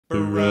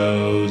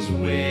Bros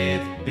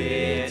with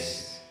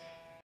bits.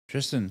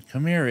 Tristan,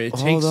 come here. It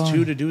Hold takes on.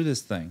 2 to do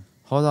this thing.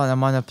 Hold on,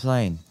 I'm on a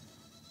plane.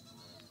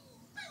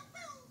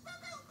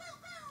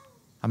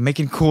 I'm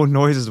making cool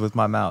noises with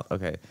my mouth.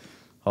 Okay,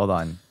 hold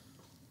on.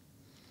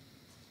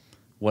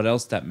 What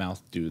else that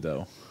mouth do,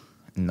 though?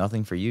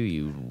 Nothing for you,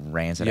 you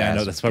rancid ass Yeah, I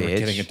know. That's why we're bitch.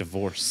 getting a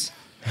divorce.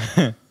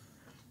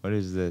 What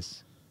is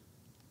this?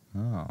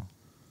 Oh.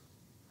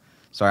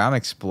 Sorry, I'm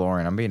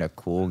exploring. I'm being a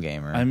cool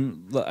gamer.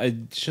 I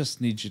just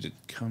need you to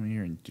come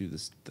here and do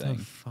this What thing.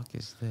 the fuck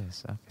is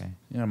this? Okay.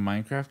 You're a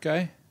Minecraft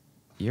guy?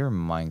 You're a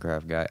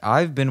Minecraft guy.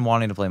 I've been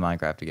wanting to play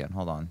Minecraft again.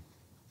 Hold on.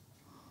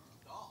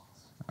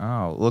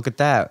 Oh, look at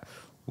that.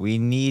 We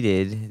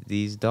needed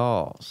these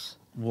dolls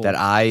Well, that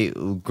I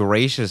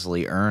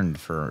graciously earned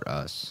for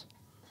us.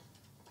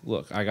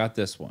 Look, I got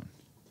this one.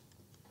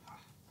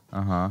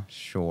 Uh-huh,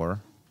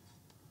 sure.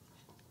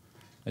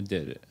 I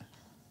did it.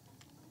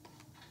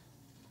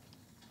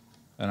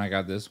 And I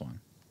got this one.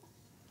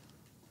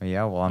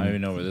 Yeah, well, I I'm... don't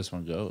even know where this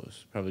one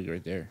goes. Probably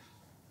right there.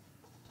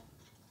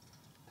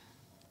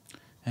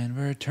 And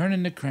we're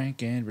turning the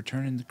crank, and we're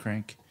turning the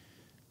crank.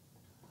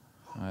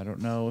 I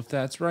don't know if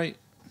that's right.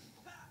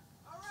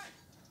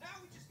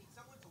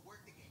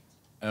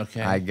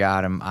 Okay. I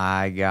got him.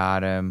 I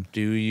got him.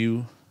 Do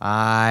you?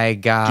 I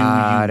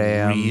got Do you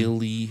him.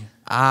 really?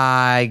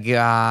 I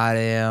got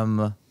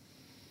him.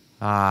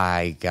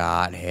 I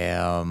got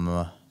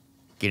him.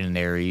 Get in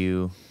there,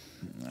 you.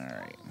 All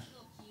right.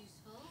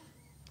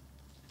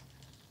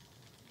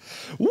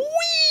 Whee!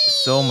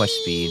 So much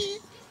speed.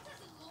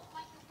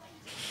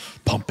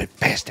 Pump it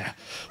faster.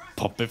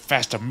 Pump it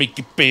faster. Make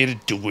it better.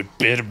 Do it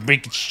better.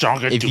 Make it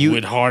stronger. If Do you-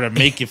 it harder.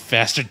 Make it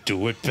faster.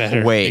 Do it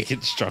better. Wait. Make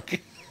it stronger.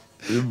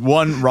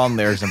 One, wrong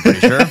lyrics, I'm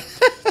pretty sure.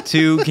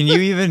 2, can you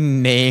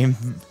even name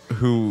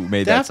who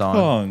made that Daft song?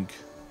 Punk.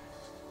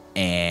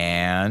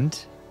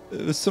 And...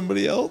 It was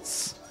somebody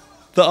else.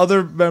 The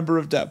other member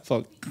of Daft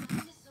Punk.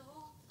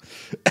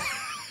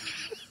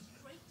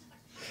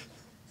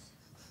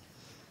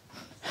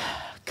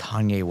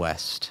 Kanye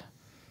West.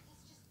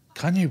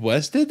 Kanye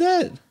West did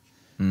that?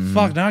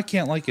 Fuck, now I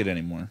can't like it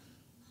anymore.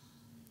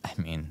 I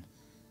mean...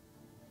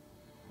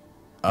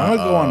 I'm going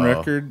to go on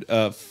record.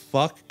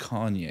 Fuck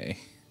Kanye.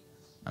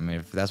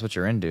 if that's what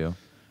you're into.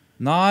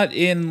 Not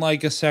in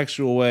like a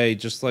sexual way,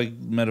 just like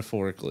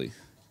metaphorically.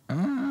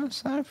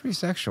 Sounded pretty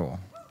sexual.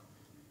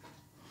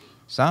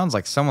 Sounds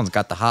like someone's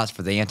got the hots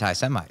for the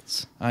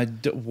anti-Semites.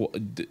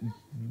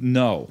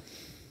 No.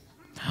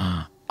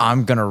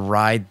 I'm gonna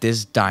ride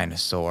this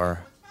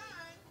dinosaur.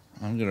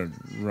 I'm going to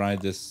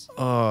ride this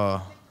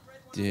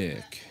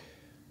dick.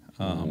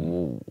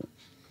 Ow.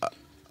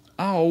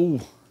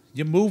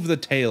 You moved the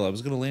tail. I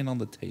was going to land on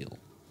the tail.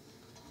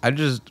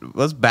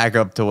 Let's back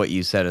up to what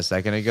you said a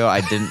second ago. I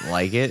didn't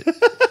like it.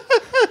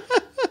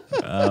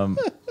 I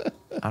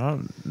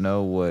don't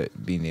know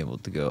what being able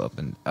to go up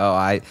and...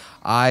 Oh,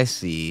 I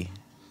see.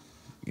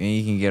 And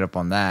you can get up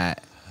on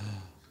that.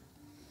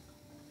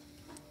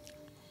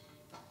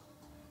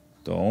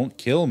 Don't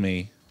kill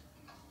me.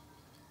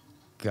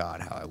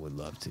 God, how I would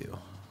love to.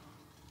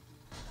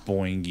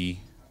 Boingy.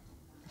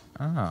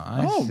 Oh,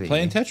 I see.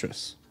 Playing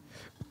Tetris.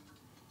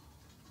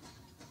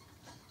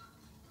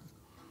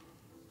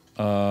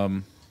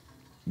 You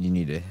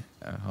need to...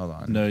 hold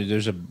on. No,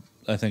 there's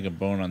I think a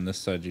bone on this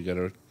side. You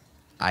gotta...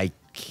 I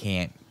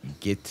can't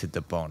get to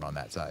the bone on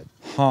that side.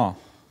 Huh.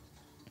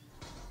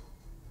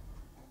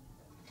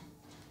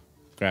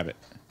 Grab it.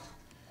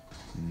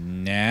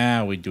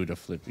 Now we do the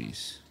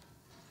flippies.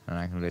 And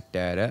I can lift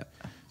that up.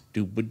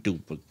 Dooba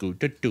dooba goo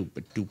da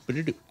dooba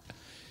dooba doo.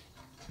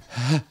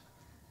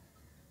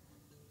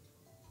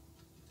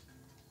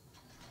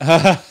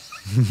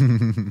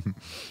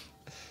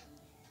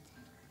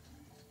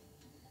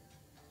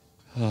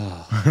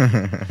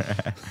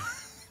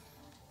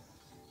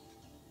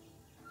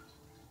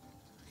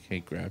 Okay,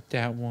 grab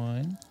that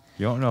one.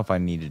 You don't know if I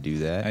need to do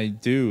that. I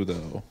do,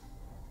 though.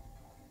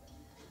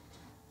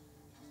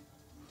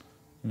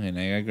 And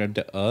I gotta grab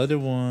the other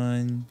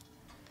one.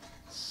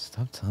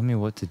 Stop telling me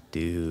what to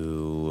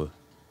do.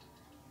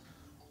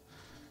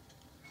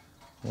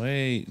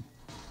 Wait.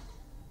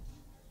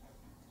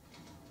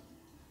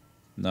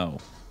 No.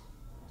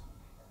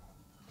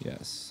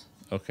 Yes.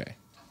 Okay.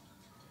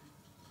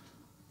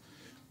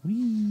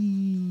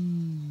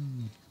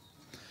 Whee!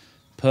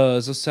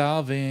 Puzzle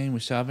solving. We're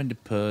solving the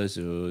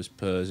puzzles.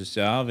 Puzzle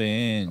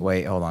solving.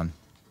 Wait, hold on.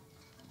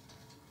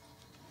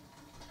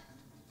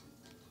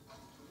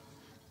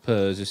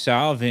 Puzzle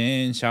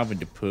solving. Solving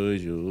the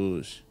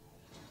puzzles.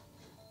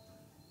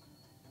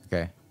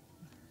 Okay.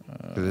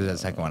 This is the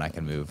second one I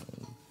can move.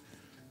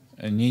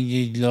 And then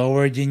you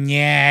lower than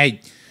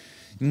that.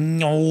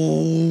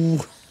 No.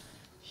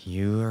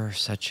 You are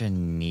such a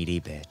needy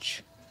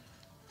bitch.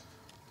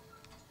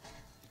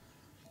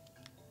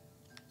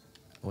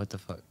 What the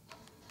fuck?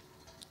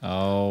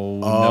 Oh,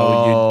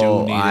 no, you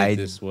do need I- it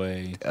this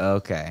way.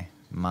 Okay.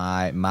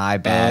 My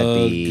bad,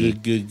 B.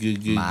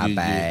 Good. My good.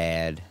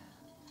 bad.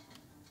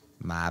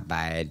 My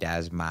bad.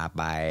 That's my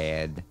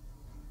bad.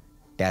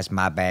 That's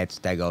my bad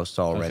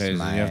Stegosaurus. Okay, so you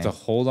man. have to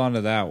hold on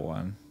to that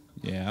one.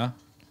 Yeah.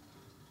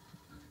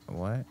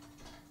 What?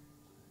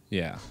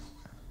 Yeah.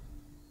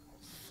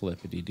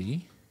 Flippity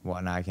dee.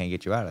 Well, now I can't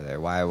get you out of there.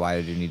 Why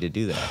did you need to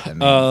do that? That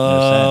made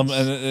no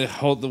sense. And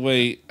hold the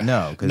wait.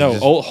 No, No,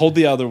 hold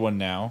the other one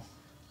now.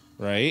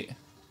 Right?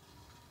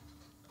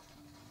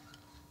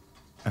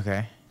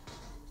 Okay.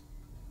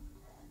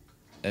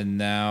 And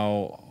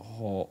now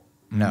hold.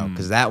 No,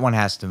 because that one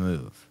has to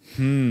move.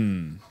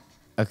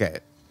 Okay,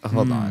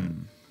 hold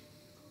on.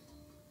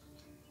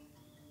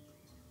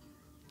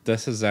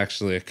 This is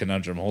actually a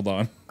conundrum. Hold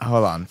on.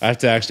 Hold on. I have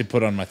to actually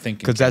put on my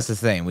thinking. Because that's the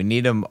thing. We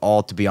need them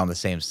all to be on the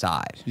same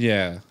side.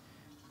 Yeah.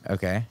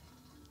 Okay.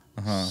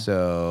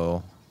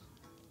 So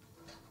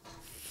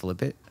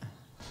flip it.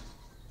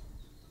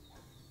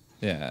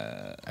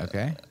 Yeah.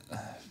 Okay.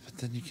 But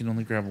then you can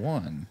only grab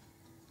one.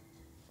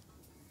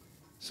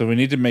 So we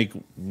need to make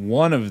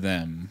one of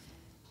them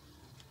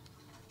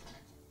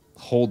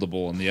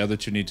holdable, and the other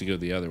two need to go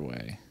the other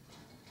way.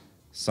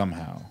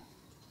 Somehow.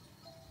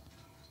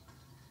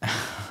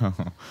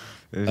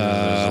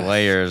 There's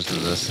layers to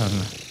this one.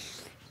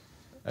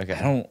 Okay.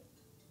 I don't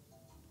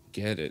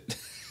get it.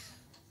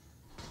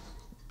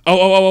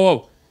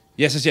 Oh.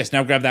 Yes.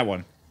 Now grab that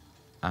one.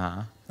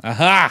 Uh-huh.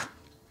 Aha!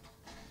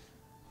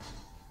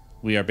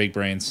 We are big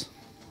brains.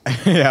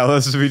 Yeah, we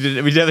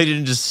definitely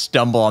didn't just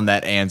stumble on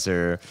that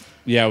answer.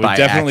 Yeah, we by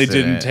definitely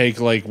accident. didn't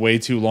take like way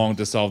too long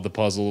to solve the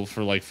puzzle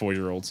for like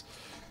 4-year-olds.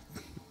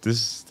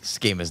 This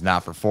game is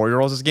not for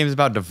 4-year-olds. This game is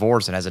about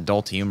divorce and has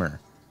adult humor.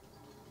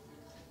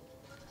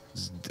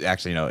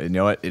 Actually, no. You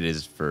know what? It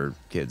is for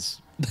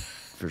kids,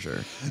 for sure.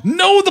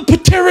 No, the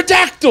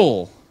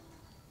pterodactyl!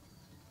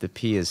 The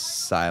P is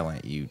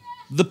silent.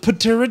 The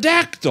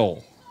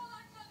pterodactyl!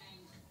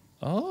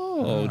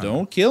 Oh,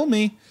 don't kill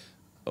me.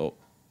 Oh.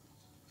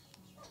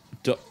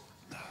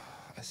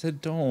 I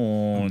said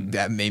don't.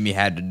 That made me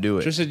had to do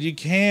it. Tristan, you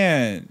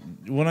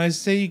can't. When I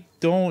say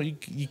don't,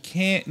 you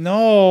can't.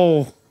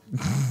 No.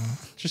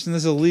 Tristan,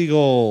 this is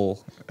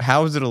illegal.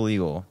 How is it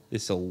illegal?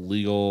 It's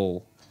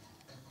illegal.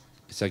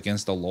 It's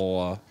against the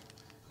law.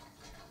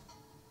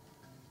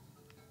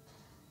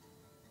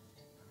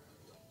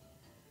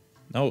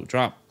 No,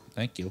 drop.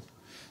 Thank you.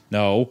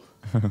 No.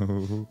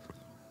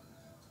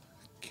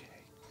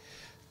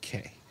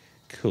 Okay.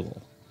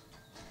 Cool.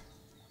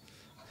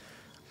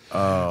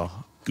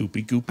 Oh.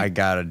 Goopy goopy. I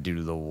gotta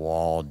do the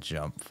wall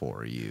jump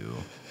for you.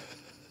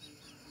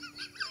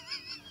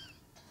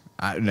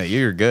 No,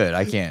 you're good.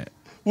 I can't.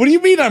 What do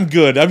you mean I'm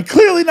good? I'm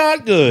clearly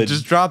not good.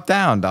 Just drop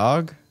down,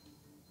 dog.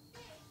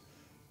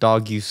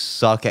 Dog, you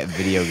suck at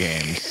video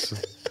games.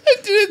 I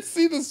didn't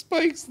see the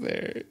spikes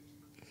there.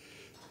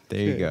 There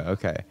you go.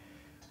 Okay.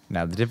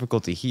 Now the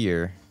difficulty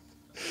here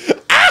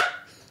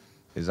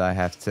is I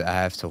have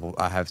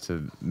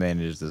to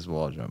manage this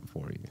wall jump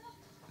for you.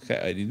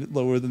 Okay, I need it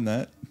lower than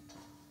that.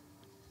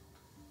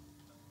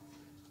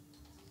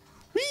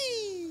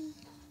 Whee!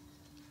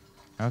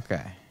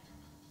 Okay.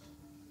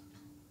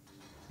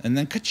 And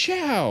then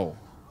ka-chow.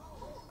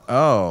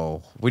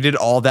 Oh, we did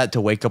all that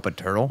to wake up a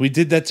turtle? We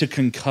did that to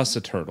concuss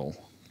a turtle.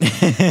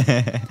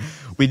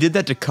 We did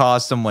that to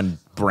cause someone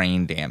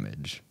brain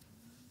damage.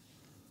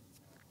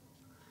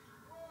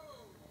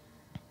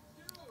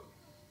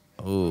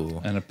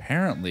 Ooh. And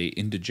apparently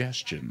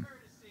indigestion.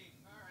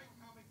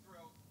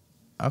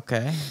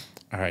 Okay.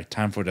 All right,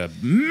 time for the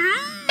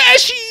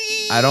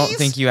mashies. I don't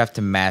think you have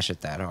to mash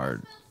it that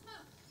hard.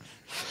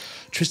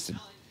 Tristan,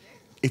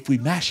 if we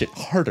mash it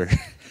harder,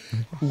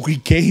 we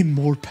gain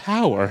more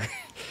power.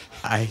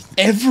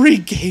 Every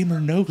gamer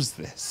knows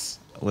this.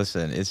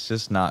 Listen, it's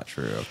just not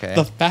true, okay?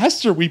 The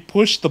faster we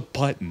push the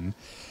button,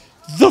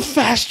 the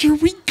faster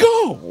we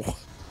go.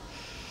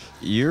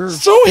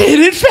 So hit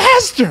it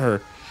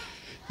faster.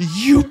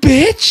 You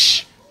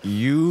bitch.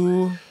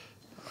 You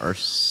are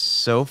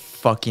so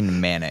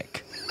fucking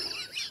manic.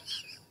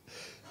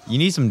 You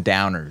need some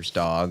downers,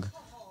 dog.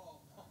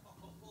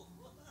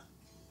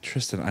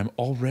 Tristan, I'm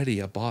already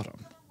a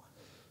bottom.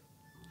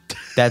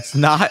 That's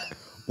not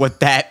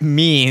what that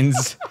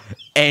means,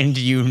 and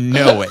you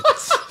know it.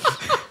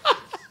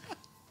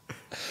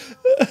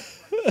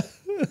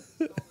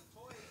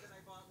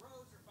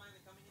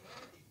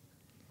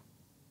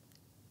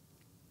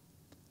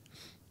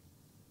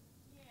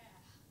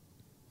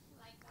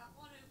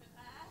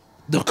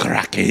 The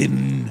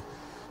Kraken.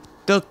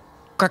 The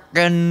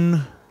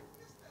Kraken.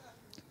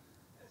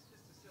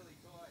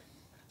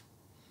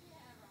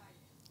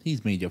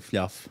 He's made of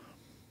fluff.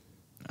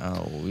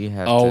 Oh, we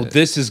have Oh,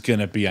 this is going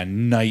to be a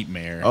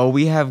nightmare. Oh,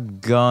 we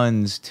have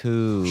guns,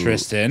 too.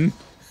 Tristan,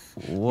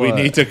 what? we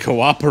need to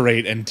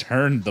cooperate and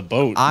turn the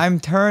boat. I'm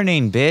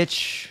turning,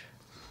 bitch.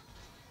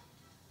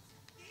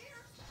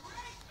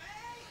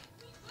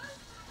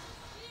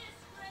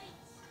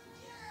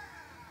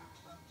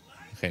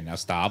 Okay, now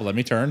stop. Let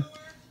me turn.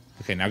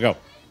 Okay, now go.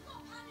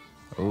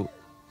 Oh,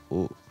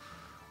 oh,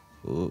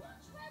 oh.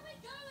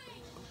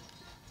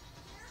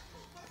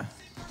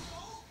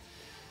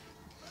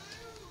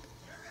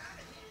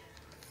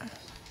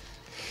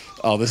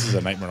 Oh, this is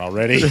a nightmare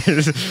already.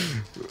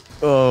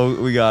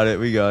 Oh, we got it.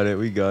 We got it.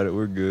 We got it.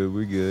 We're good.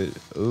 We're good.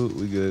 Oh,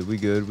 we good. We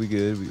good. We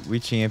good. We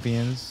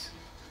champions.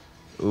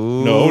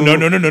 Ooh. No.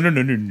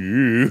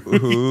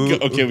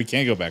 Okay, we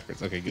can't go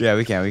backwards. Okay, good. Yeah,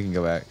 we can. We can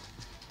go back.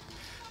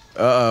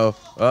 Uh-oh.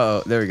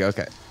 Uh-oh. There we go.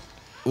 Okay.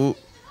 Ooh.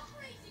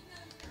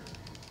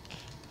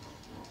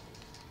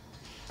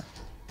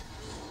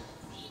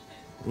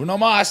 Uno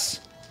mas.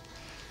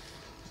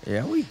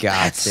 Yeah, we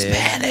got That's it.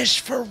 Spanish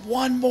for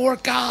one more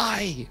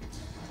guy.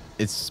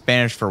 It's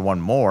Spanish for one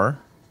more.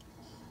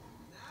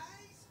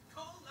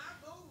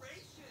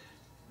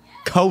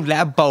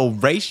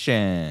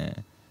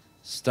 Collaboration.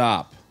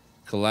 Stop.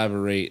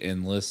 Collaborate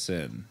and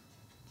listen.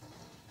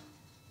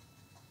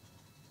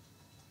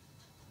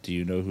 Do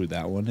you know who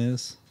that one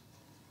is?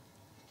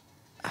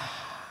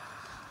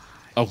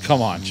 Oh,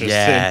 come on,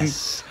 Tristan.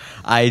 Yes,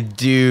 I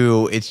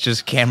do. It's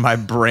just can my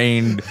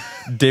brain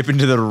dip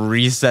into the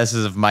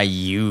recesses of my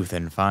youth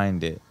and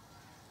find it?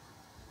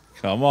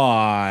 Come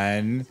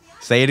on.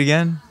 Say it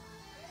again.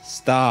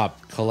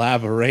 Stop.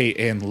 Collaborate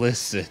and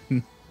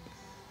listen.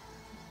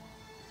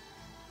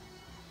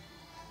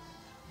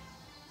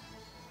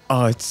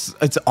 Oh, it's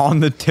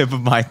on the tip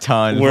of my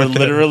tongue. We're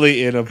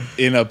literally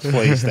in a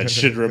place that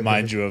should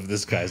remind you of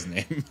this guy's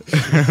name.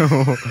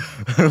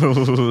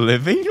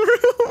 Living room?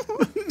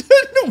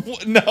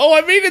 No,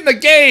 I mean in the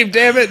game,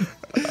 damn it.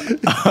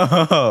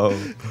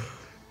 Oh.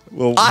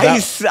 Well,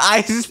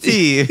 Iced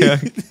tea.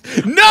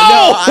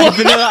 No!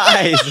 Vanilla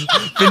ice.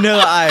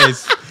 Vanilla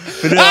ice.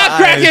 Vanilla ice.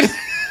 Kraken!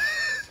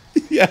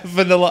 Yeah,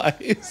 vanilla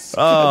ice. Oh.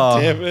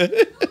 God damn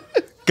it.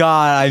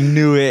 God, I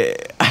knew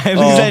it. At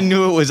least I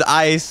knew it was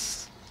ice.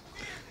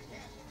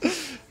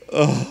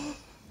 Oh.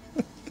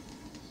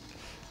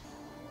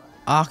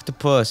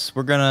 Octopus,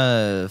 we're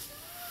gonna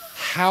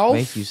How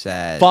make you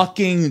sad.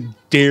 fucking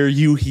dare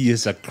you? He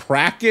is a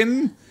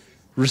Kraken.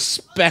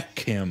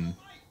 Respect him.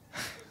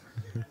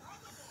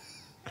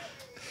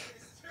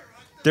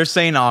 They're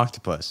saying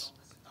octopus.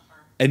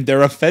 And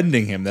they're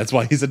offending him. That's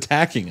why he's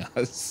attacking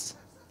us.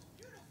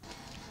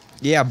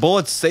 Yeah,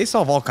 bullets, they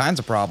solve all kinds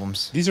of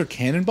problems. These are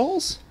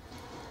cannonballs?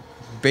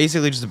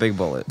 Basically just a big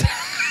bullet.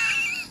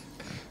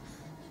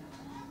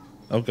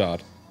 Oh,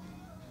 God.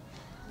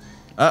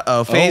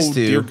 Uh-oh, phase 2.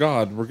 Dear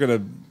God, we're going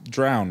to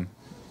drown,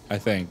 I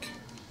think.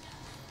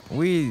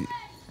 We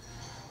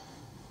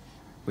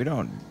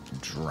don't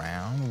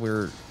drown.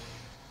 We're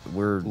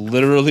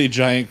Literally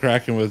giant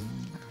Kraken with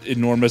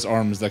enormous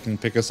arms that can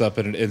pick us up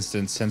in an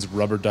instant sends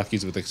rubber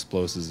duckies with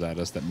explosives at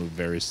us that move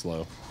very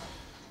slow.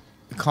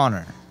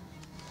 Connor.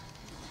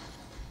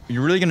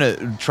 You're really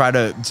gonna try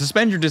to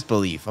suspend your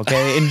disbelief,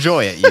 okay?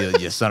 Enjoy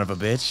it, you son of a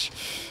bitch.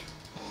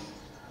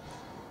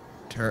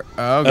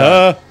 Oh,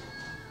 God.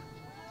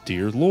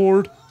 Dear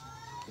Lord.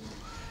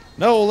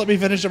 No, let me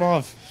finish him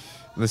off.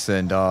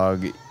 Listen,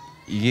 dog.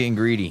 You're getting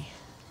greedy.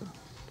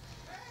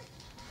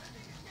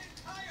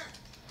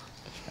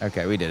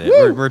 Okay, we did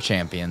it. We're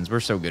champions. We're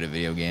so good at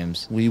video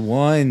games. We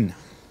won.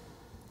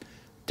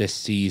 The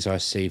seas are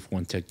safe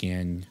once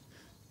again.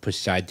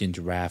 Poseidon's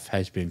wrath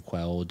has been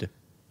quelled.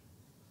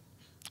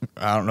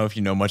 I don't know if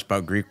you know much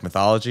about Greek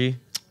mythology.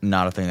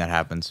 Not a thing that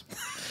happens.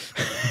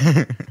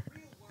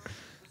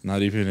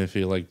 Not even if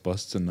he, like,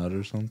 busts a nut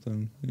or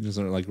something? He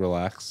doesn't, like,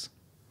 relax?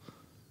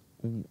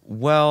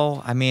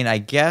 Well, I mean, I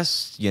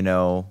guess, you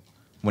know,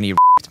 when he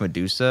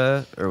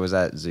Medusa, or was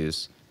that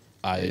Zeus?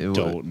 I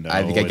don't know.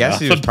 I guess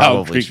he was about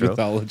probably Greek true.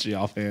 mythology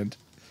offhand.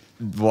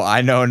 Well,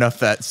 I know enough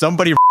that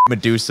somebody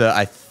Medusa.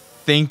 I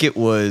think it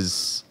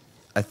was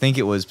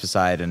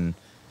Poseidon,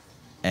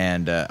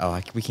 and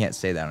we can't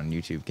say that on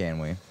YouTube, can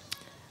we?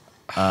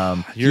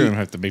 You're gonna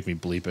have to make me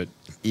bleep it.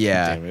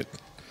 Yeah, Damn it.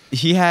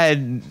 He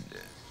had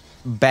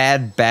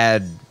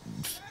bad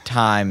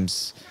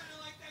times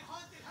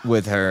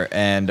with her,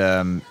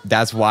 and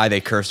that's why they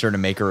cursed her to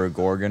make her a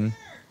Gorgon.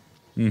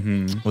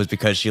 Mm-hmm. Was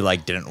because she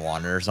like didn't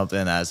want her or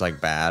something. That's like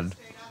bad.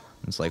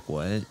 It's like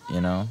what, you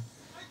know?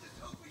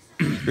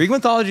 Greek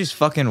mythology's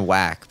fucking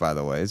whack, by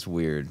the way. It's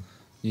weird.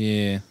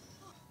 Yeah.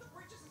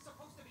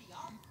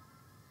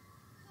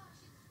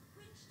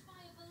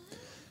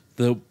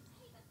 The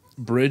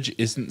bridge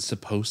isn't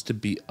supposed to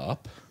be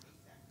up?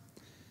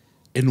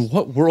 In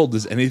what world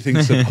is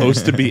anything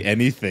supposed to be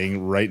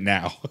anything right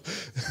now?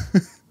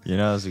 You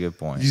know, that's a good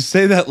point. You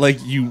say that like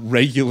you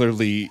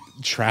regularly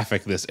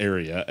traffic this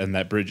area and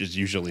that bridge is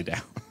usually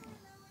down.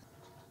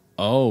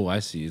 Oh, I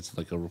see. It's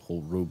like a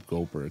whole Rube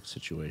Goldberg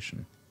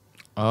situation.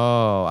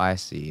 Oh, I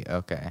see.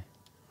 Okay.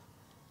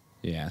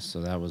 Yeah,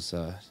 so that was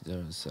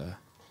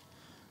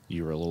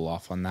you were a little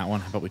off on that one.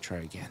 How about we try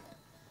again?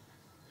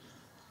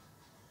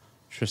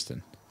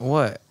 Tristan.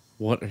 What?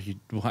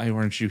 Why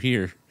weren't you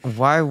here?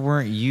 Why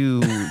weren't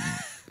you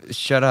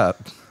shut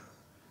up?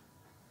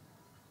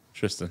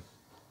 Tristan.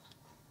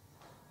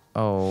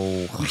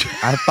 Oh,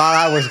 I thought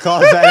I was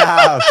close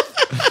enough.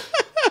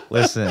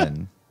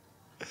 Listen.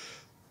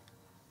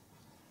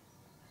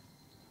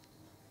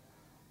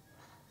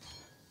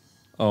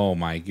 Oh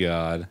my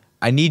God.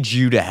 I need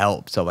you to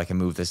help so I can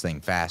move this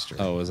thing faster.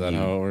 Oh, is that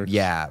how it works?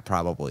 Yeah,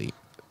 probably.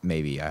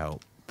 Maybe, I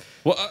hope.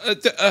 Well,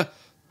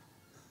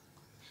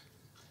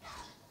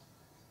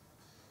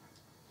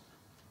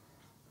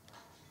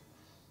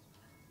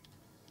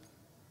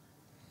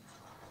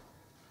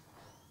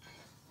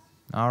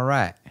 All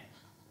right.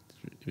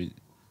 I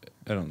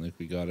don't think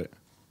we got it.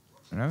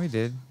 No, we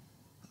did.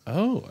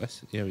 Oh, I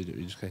see. Yeah, we did.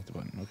 We just clicked the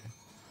button. Okay.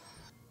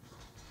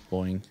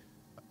 Boing.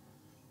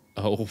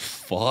 Oh,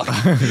 fuck.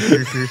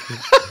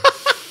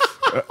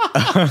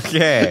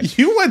 Okay.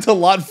 You went a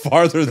lot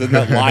farther than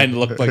that line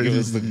looked like it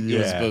was, it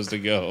was supposed to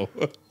go.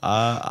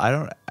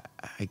 I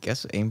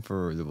guess aim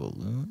for the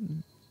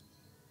balloon.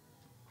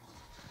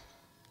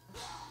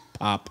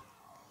 Pop.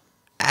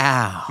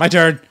 Ow. My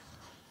turn.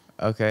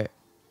 Okay.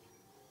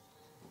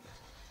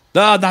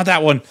 No, not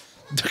that one.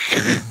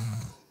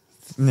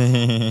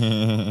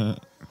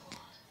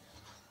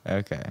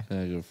 Okay. I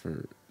go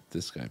for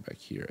this guy back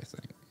here, I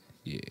think.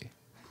 Yeah.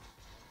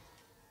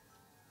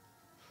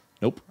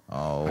 Nope.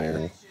 Oh.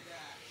 Higher.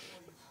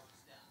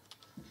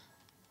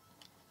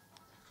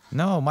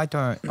 No, my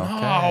turn. Okay.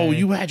 Oh,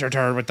 you had your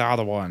turn with the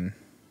other one.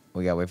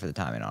 We gotta wait for the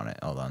timing on it.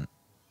 Hold on.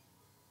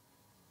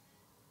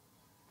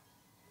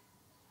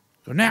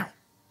 Go now.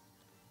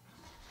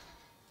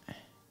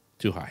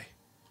 Too high.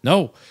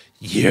 No.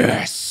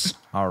 Yes.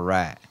 All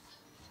right.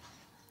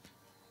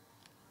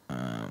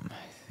 I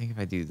think if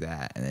I do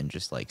that and then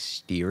just like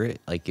steer it,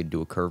 like you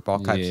do a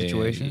curveball type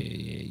situation.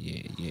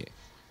 Yeah.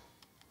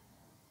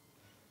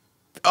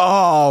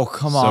 Oh,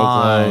 come So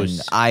on.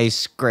 close. I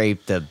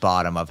scraped the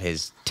bottom of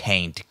his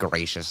taint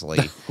graciously.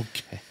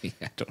 Okay.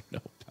 I don't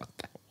know about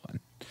that one.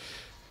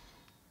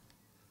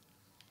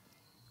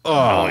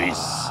 Oh,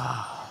 nice.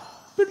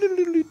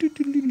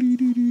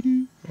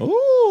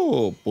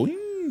 Oh,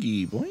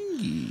 boingy,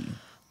 boingy.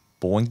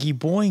 Boingy,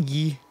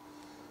 boingy.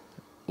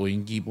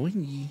 Boingy,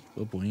 boingy.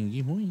 Oh,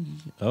 boingy, boingy.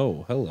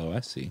 Oh, hello. I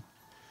see.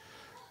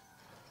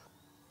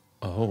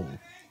 Oh,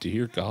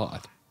 dear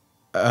God.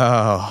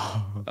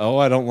 Oh. Oh,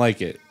 I don't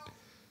like it.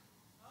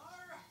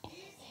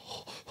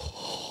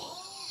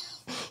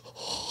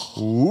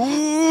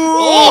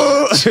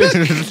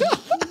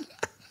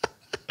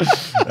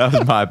 That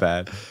was my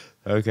bad.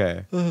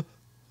 Okay. What?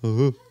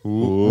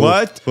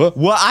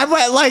 What? I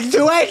went like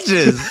 2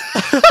 inches.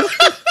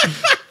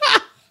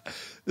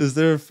 Is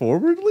there a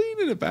forward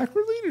lean and a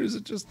backward lean, or is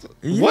it just...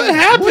 Yeah, What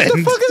happened? What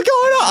the fuck is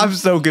going on? I'm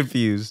so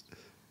confused.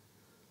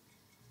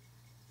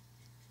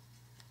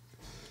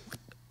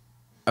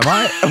 Am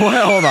I?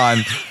 Wait, hold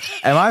on.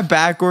 Am I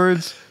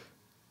backwards?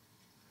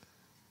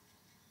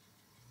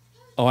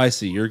 Oh, I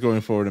see. You're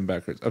going forward and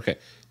backwards. Okay.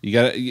 You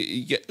gotta...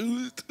 You get...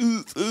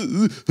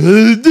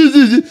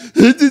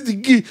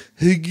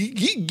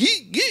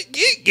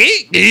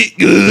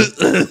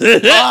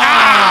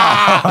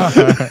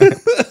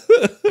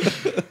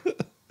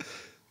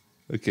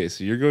 Okay,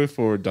 so you're going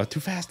forward. Not too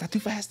fast, not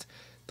too fast.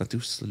 Not too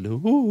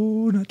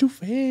slow, not too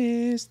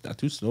fast. Not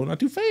too slow,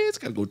 not too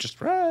fast. Gotta go just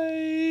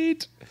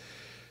right.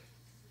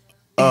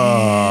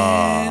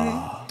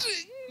 And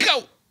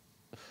go.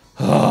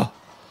 Okay.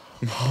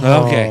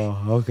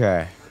 Oh,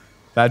 okay.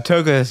 That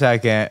took a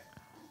second.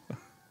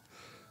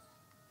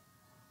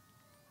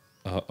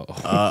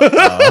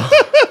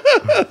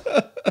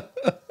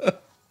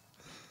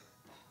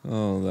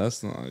 Oh,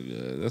 that's not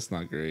good. That's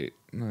not great.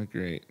 Not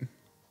great.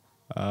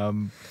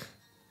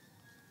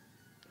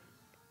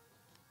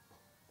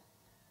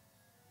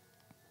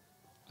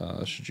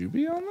 Should you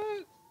be on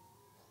that?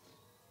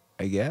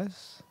 I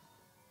guess.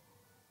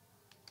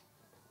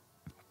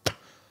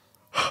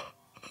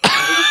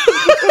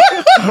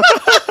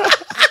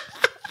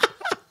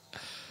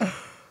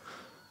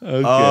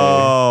 Okay.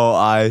 Oh,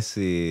 I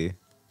see.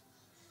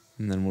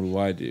 And then what do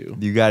I do?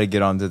 You got to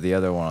get onto the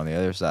other one on the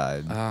other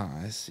side. Ah,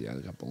 I see. I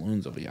got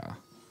balloons over here.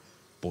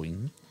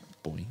 Boing,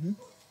 boing,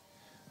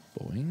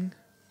 boing.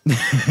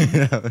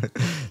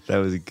 That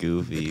was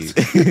goofy.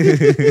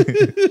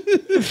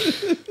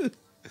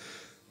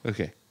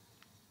 Okay.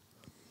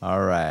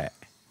 All right.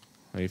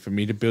 Wait for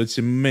me to build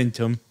some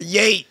momentum.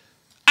 Yeet.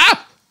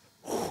 Ah!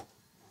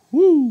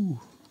 Woo!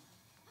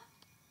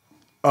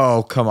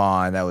 Oh, come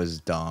on. That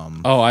was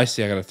dumb. Oh, I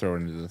see. I gotta throw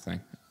it into the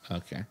thing.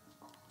 Okay.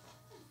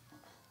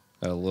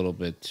 Got a little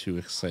bit too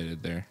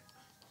excited there.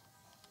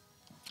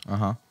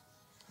 Uh-huh.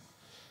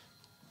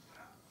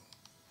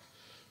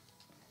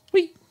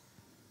 Whee!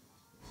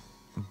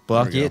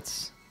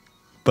 Buckets.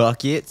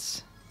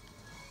 Buckets.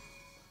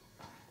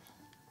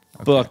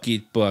 Okay.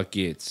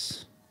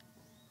 Buckets.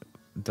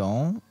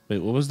 Don't. Wait,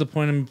 what was the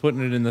point of me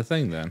putting it in the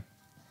thing then?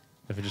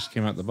 If it just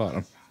came out the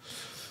bottom.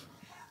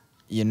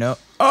 You know.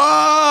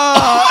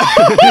 Oh!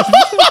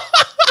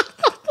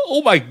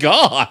 Oh my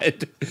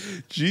God!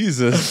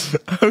 Jesus.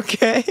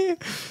 Okay.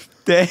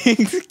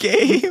 Thanks,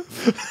 Gabe.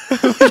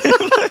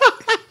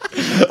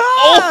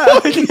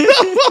 Oh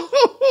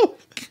no!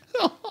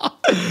 God.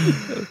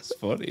 That's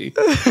funny.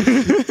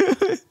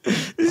 Oh,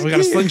 we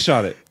gotta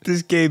slingshot it.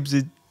 This Gabe's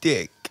a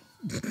dick.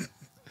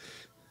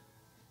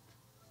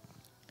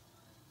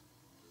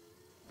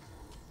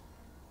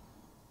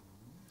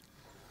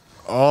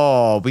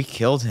 Oh, we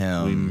killed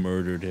him. We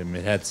murdered him.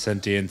 It had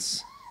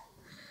sentience.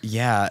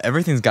 Yeah,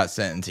 everything's got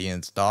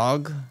sentience,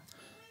 dog.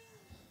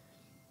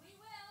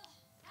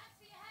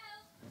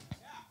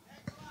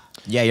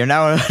 Yeah, you're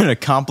now an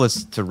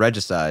accomplice to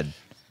regicide.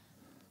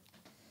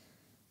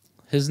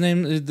 His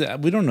name.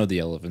 We don't know the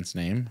elephant's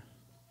name.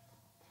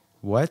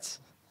 What?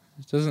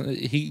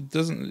 He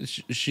doesn't.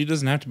 She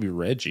doesn't have to be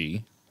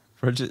Reggie.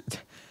 Reggie.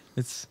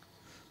 It's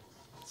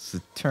a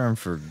term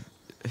for.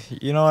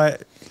 You know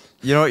what?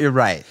 You know what? You're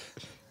right.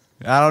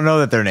 I don't know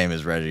that their name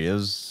is Reggie. It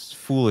was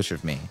foolish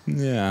of me.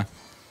 Yeah.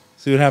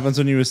 See what happens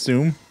when you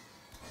assume?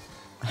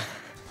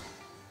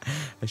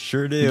 I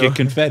sure do. You get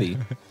confetti.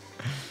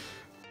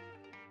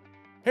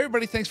 Hey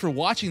everybody, thanks for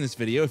watching this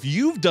video. If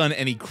you've done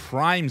any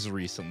crimes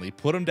recently,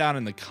 put them down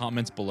in the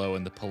comments below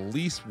and the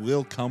police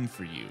will come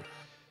for you.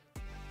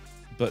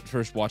 But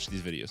first, watch these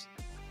videos.